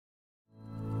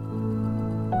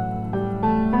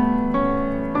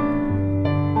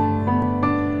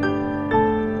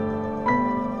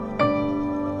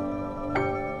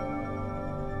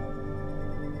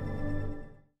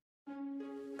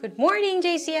Morning,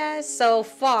 JCS! So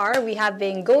far, we have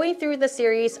been going through the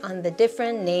series on the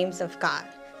different names of God.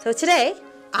 So today,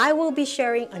 I will be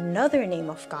sharing another name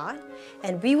of God,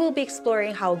 and we will be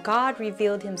exploring how God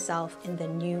revealed himself in the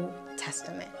New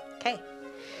Testament. Okay,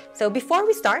 so before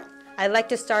we start, I'd like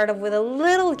to start off with a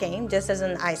little game just as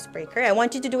an icebreaker. I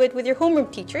want you to do it with your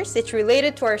homeroom teachers. It's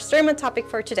related to our sermon topic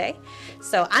for today.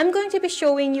 So I'm going to be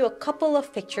showing you a couple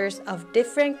of pictures of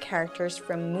different characters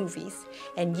from movies,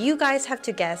 and you guys have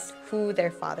to guess who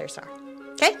their fathers are.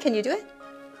 Okay, can you do it?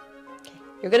 Okay.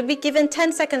 You're going to be given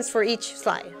 10 seconds for each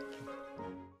slide.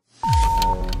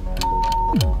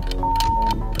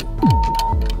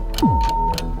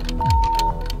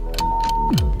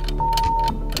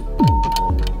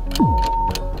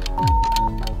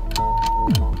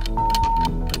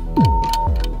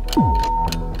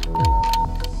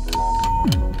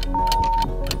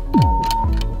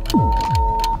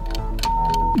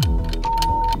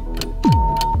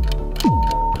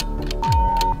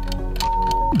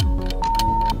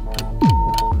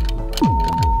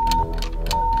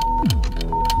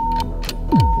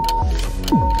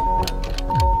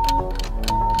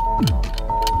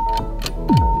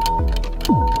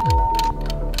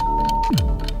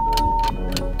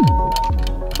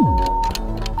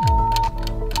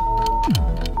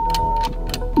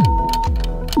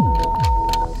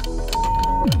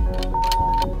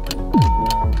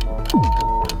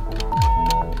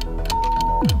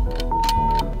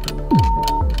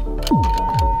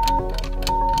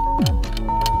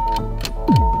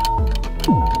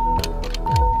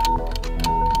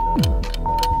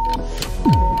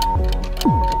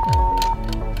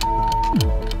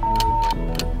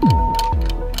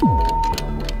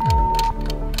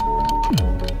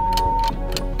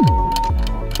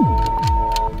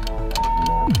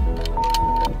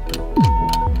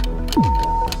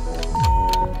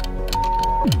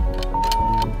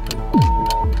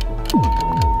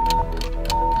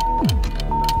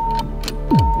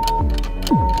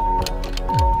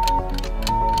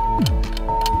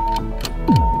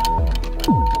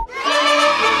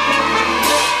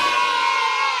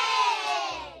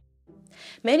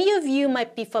 Many of you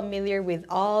might be familiar with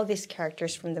all these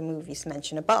characters from the movies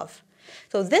mentioned above.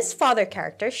 So this father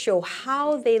characters show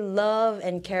how they love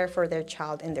and care for their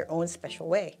child in their own special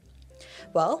way.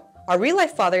 Well, our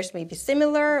real-life fathers may be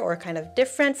similar or kind of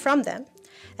different from them,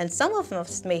 and some of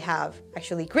us may have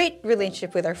actually great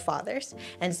relationship with our fathers,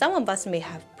 and some of us may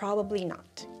have probably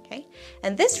not. Okay?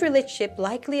 And this relationship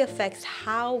likely affects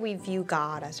how we view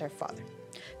God as our Father.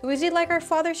 So is he like our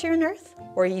fathers here on earth,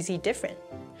 or is he different?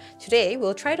 Today,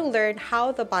 we'll try to learn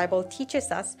how the Bible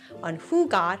teaches us on who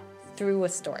God through a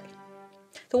story.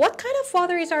 So what kind of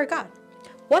father is our God?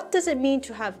 What does it mean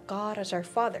to have God as our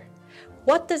Father?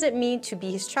 What does it mean to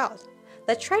be his child?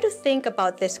 Let's try to think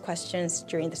about these questions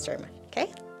during the sermon,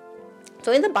 okay?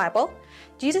 So in the Bible,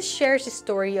 Jesus shares the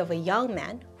story of a young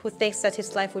man who thinks that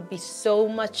his life would be so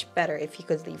much better if he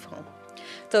could leave home.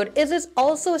 So it is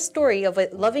also a story of a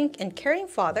loving and caring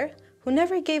father who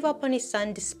never gave up on his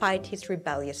son despite his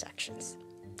rebellious actions.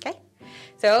 Okay?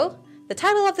 So the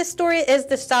title of the story is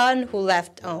The Son Who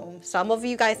Left Home. Some of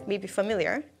you guys may be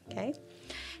familiar. Okay?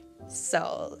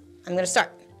 So I'm going to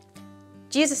start.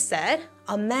 Jesus said,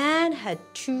 a man had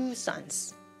 2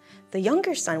 sons. The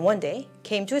younger son one day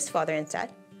came to his father and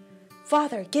said,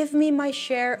 "Father, give me my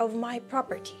share of my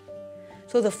property."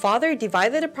 So the father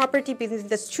divided the property between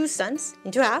his 2 sons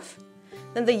into half.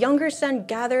 Then the younger son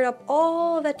gathered up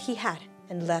all that he had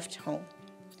and left home.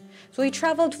 So he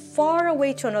traveled far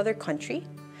away to another country.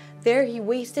 There he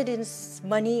wasted his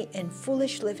money in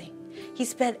foolish living. He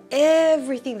spent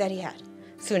everything that he had.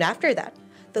 Soon after that,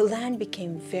 the land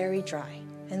became very dry,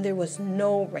 and there was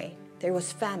no rain. There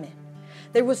was famine.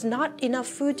 There was not enough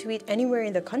food to eat anywhere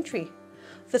in the country.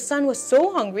 The son was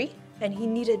so hungry, and he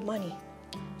needed money.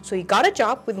 So he got a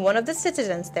job with one of the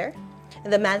citizens there,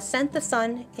 and the man sent the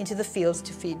son into the fields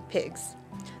to feed pigs.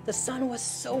 The son was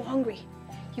so hungry.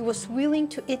 He was willing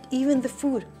to eat even the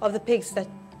food of the pigs that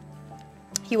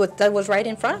was right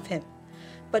in front of him.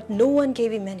 But no one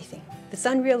gave him anything. The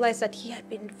son realized that he had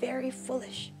been very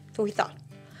foolish. So he thought,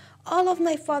 all of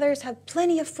my fathers have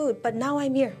plenty of food, but now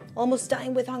I'm here, almost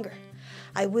dying with hunger.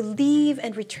 I will leave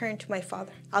and return to my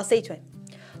father. I'll say to him,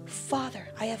 "Father,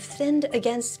 I have sinned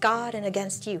against God and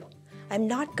against you. I'm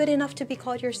not good enough to be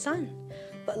called your son,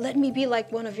 but let me be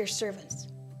like one of your servants."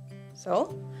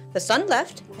 So the son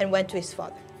left and went to his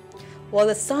father. While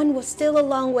the son was still a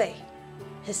long way,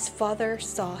 his father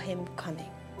saw him coming.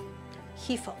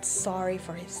 He felt sorry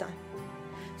for his son.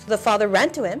 So the father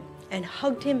ran to him and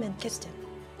hugged him and kissed him.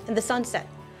 And the son said,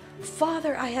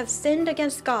 "Father, I have sinned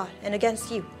against God and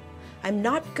against you. I'm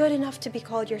not good enough to be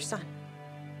called your son."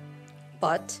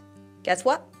 But guess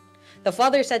what? The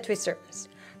father said to his servants,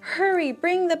 "Hurry,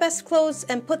 bring the best clothes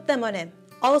and put them on him.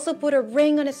 Also put a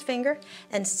ring on his finger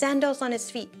and sandals on his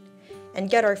feet. And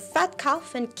get our fat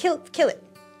calf and kill it.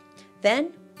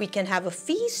 Then we can have a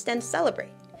feast and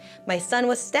celebrate. My son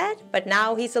was dead, but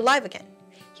now he's alive again.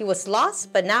 He was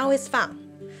lost, but now he's found."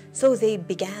 So they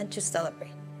began to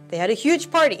celebrate. They had a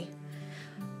huge party.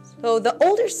 So the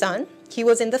older son, he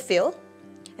was in the field,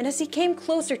 and as he came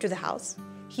closer to the house,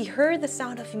 he heard the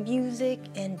sound of music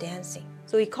and dancing.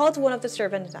 So he called one of the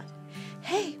servants and asked,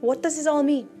 "Hey, what does this all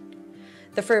mean?"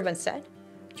 The servant said,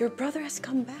 "Your brother has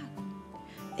come back.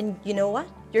 And you know what?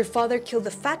 Your father killed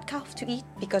the fat calf to eat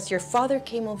because your father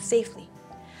came home safely."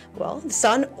 Well,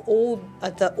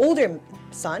 the older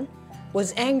son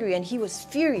was angry and he was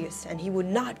furious and he would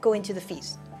not go into the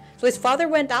feast. So his father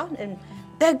went out and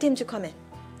begged him to come in.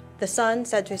 The son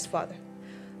said to his father,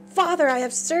 "Father, I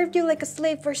have served you like a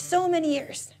slave for so many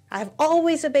years. I have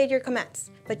always obeyed your commands,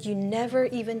 but you never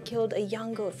even killed a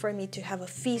young goat for me to have a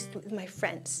feast with my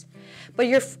friends. But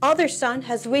your other son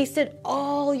has wasted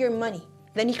all your money.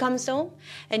 Then he comes home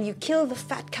and you kill the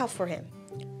fat calf for him."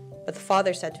 But the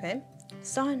father said to him,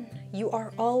 "Son, you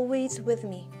are always with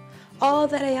me. All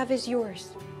that I have is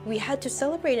yours. We had to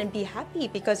celebrate and be happy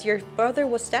because your brother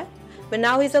was dead, but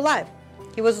now he's alive.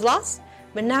 He was lost,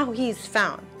 but now he's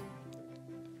found."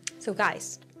 So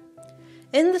guys,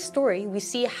 in the story, we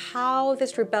see how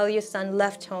this rebellious son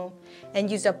left home and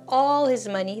used up all his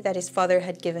money that his father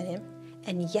had given him,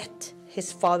 and yet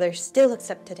his father still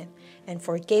accepted him and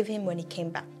forgave him when he came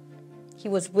back. He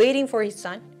was waiting for his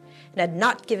son and had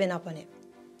not given up on him.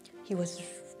 He was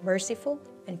merciful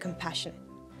and compassionate.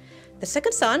 The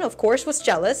second son, of course, was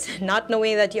jealous, not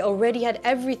knowing that he already had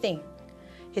everything.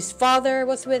 His father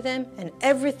was with him, and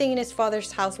everything in his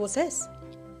father's house was his.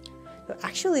 So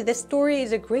actually, this story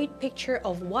is a great picture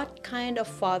of what kind of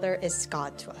father is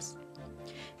God to us.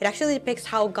 It actually depicts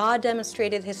how God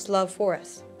demonstrated his love for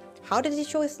us. How did he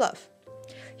show his love?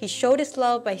 He showed his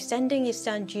love by sending his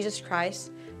son, Jesus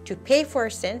Christ, to pay for our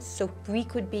sins so we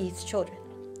could be his children.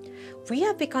 We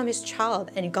have become his child,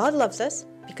 and God loves us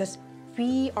because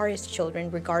we are his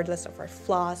children regardless of our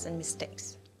flaws and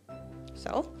mistakes.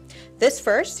 So this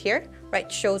verse here,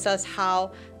 right, shows us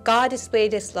how God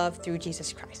displayed his love through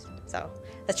Jesus Christ. So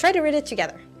let's try to read it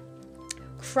together.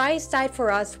 Christ died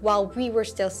for us while we were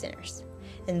still sinners.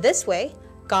 In this way,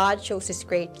 God shows his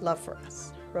great love for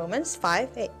us. Romans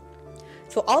 5:8.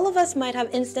 So all of us might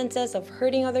have instances of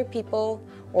hurting other people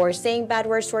or saying bad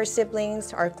words to our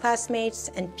siblings, our classmates,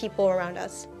 and people around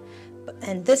us.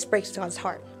 And this breaks God's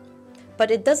heart.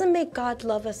 But it doesn't make God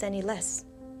love us any less.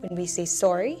 When we say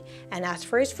sorry and ask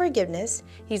for his forgiveness,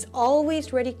 he's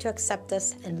always ready to accept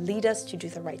us and lead us to do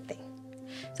the right thing.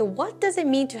 So what does it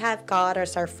mean to have God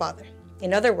as our Father?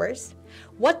 In other words,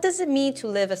 what does it mean to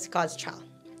live as God's child?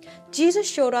 Jesus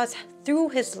showed us through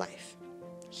his life.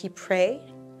 He prayed,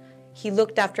 he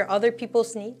looked after other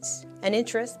people's needs and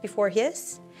interests before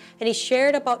his, and he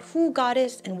shared about who God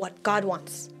is and what God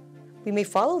wants. We may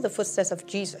follow the footsteps of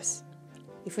Jesus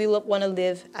if we want to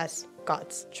live as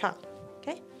God's child.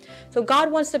 Okay? So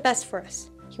God wants the best for us.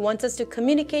 He wants us to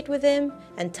communicate with him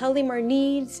and tell him our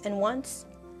needs and wants.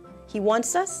 He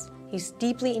wants us. He's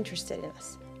deeply interested in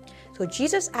us. So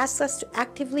Jesus asks us to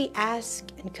actively ask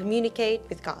and communicate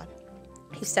with God.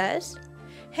 He says,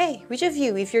 "Hey, which of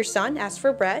you, if your son asks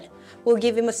for bread, will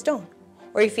give him a stone?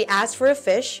 Or if he asks for a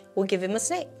fish, will give him a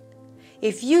snake?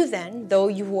 If you then, though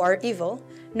you who are evil,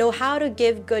 know how to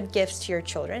give good gifts to your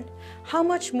children, how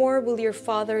much more will your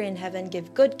Father in heaven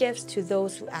give good gifts to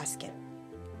those who ask him?"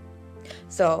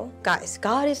 So, guys,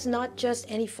 God is not just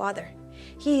any father.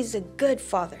 He is a good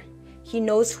father. He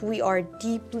knows who we are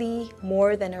deeply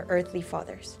more than our earthly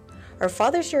fathers. Our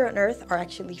fathers here on earth are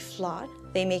actually flawed.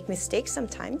 They make mistakes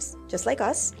sometimes, just like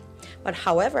us. But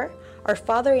however, our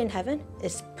Father in heaven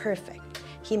is perfect.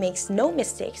 He makes no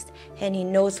mistakes, and he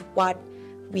knows what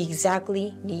we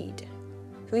exactly need.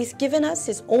 So he's given us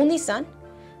his only son,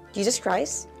 Jesus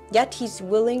Christ, yet he's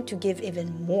willing to give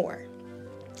even more.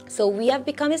 So we have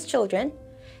become his children,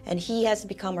 and he has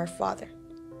become our Father.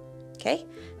 Okay?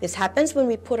 This happens when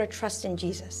we put our trust in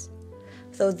Jesus.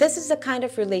 So this is the kind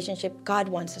of relationship God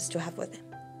wants us to have with him.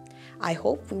 I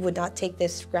hope we would not take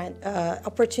this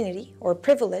opportunity or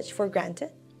privilege for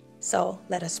granted. So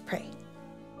let us pray.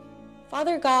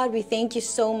 Father God, we thank you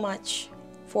so much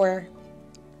for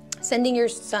sending your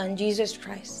Son, Jesus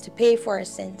Christ, to pay for our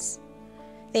sins.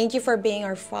 Thank you for being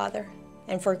our Father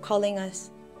and for calling us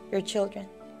your children.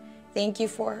 Thank you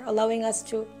for allowing us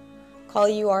to call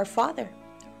you our Father.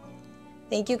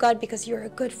 Thank you, God, because you're a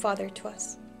good Father to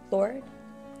us. Lord,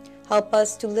 Help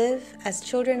us to live as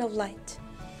children of light,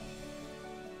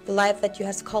 the life that you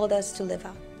have called us to live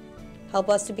out. Help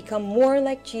us to become more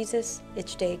like Jesus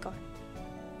each day, God.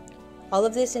 All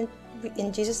of this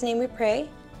in Jesus' name we pray.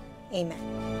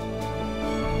 Amen.